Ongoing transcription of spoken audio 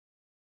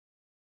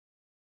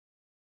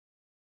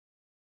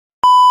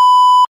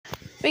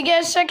We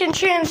get a second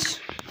chance.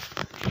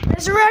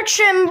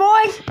 Resurrection,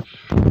 boy!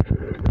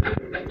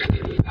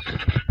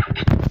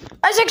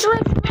 Isaac's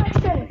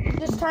resurrection!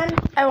 This time,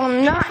 I will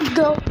not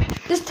go.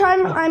 This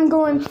time, I'm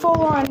going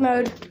full-on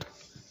mode.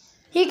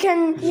 He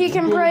can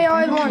pray all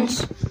at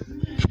once.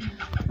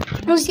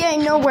 He's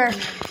getting nowhere.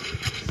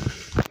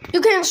 You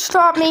can't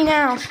stop me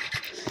now.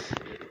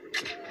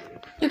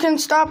 You can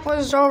stop what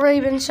has already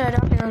been said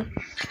up here.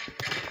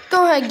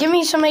 Go ahead, give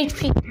me some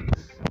HP.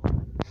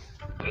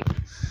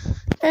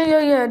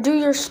 Yeah, do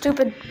your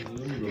stupid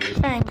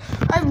thing.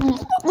 I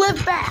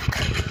live back.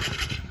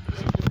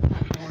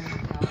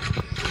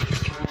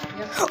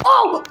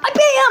 Oh, I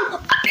beat him!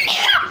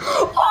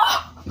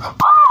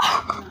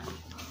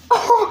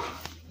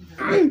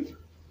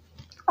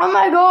 Oh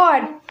my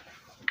god.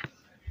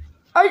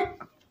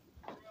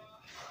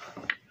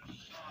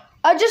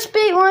 I just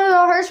beat one of the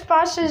hardest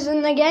bosses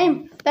in the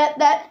game. That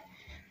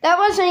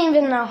wasn't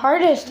even the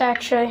hardest,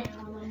 actually.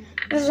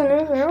 There's a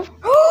new hero.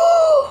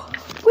 Oh,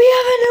 we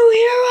have a new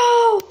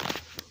hero!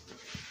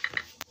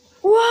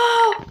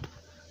 Wow!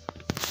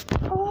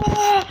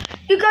 Oh,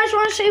 you guys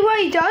want to see what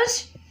he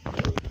does?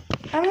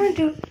 I'm gonna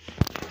do.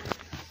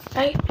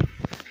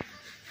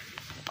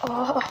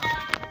 Oh,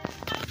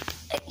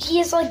 he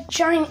has like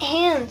giant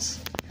hands.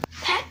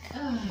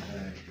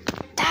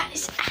 That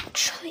is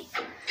actually.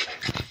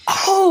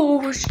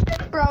 Oh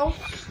shit, bro!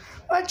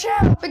 Watch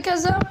out,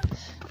 because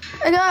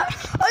I got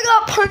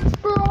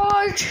punch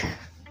barrage.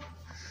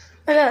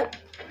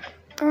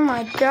 Oh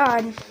my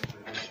god!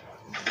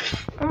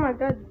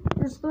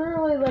 There's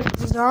literally like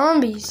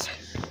zombies.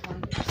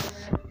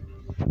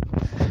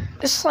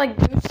 It's like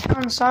Goose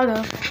Town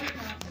Saga.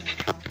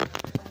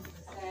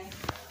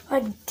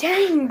 Like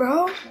dang,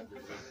 bro!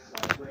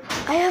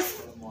 I have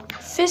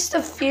Fist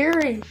of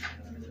Fury.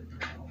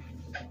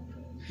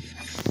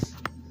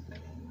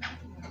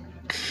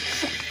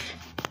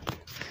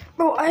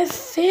 Bro, I have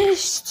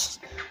fists.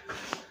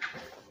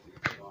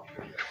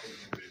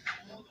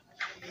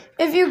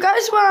 If you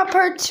guys want a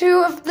part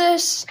 2 of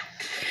this,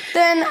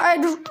 then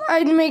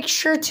I'd make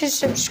sure to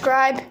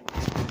subscribe.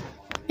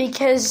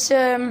 Because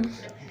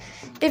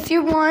if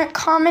you want,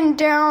 comment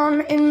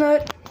down in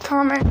the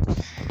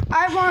comments.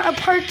 I want a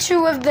part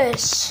 2 of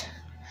this.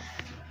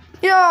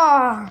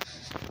 Yeah.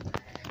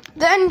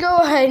 Then go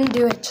ahead and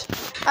do it.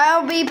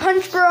 I'll be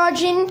punch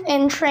barraging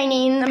and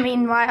training in the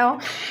meanwhile.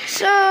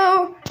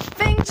 So,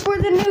 thanks for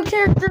the new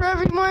character,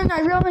 everyone. I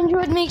really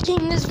enjoyed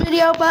making this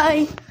video.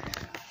 Bye.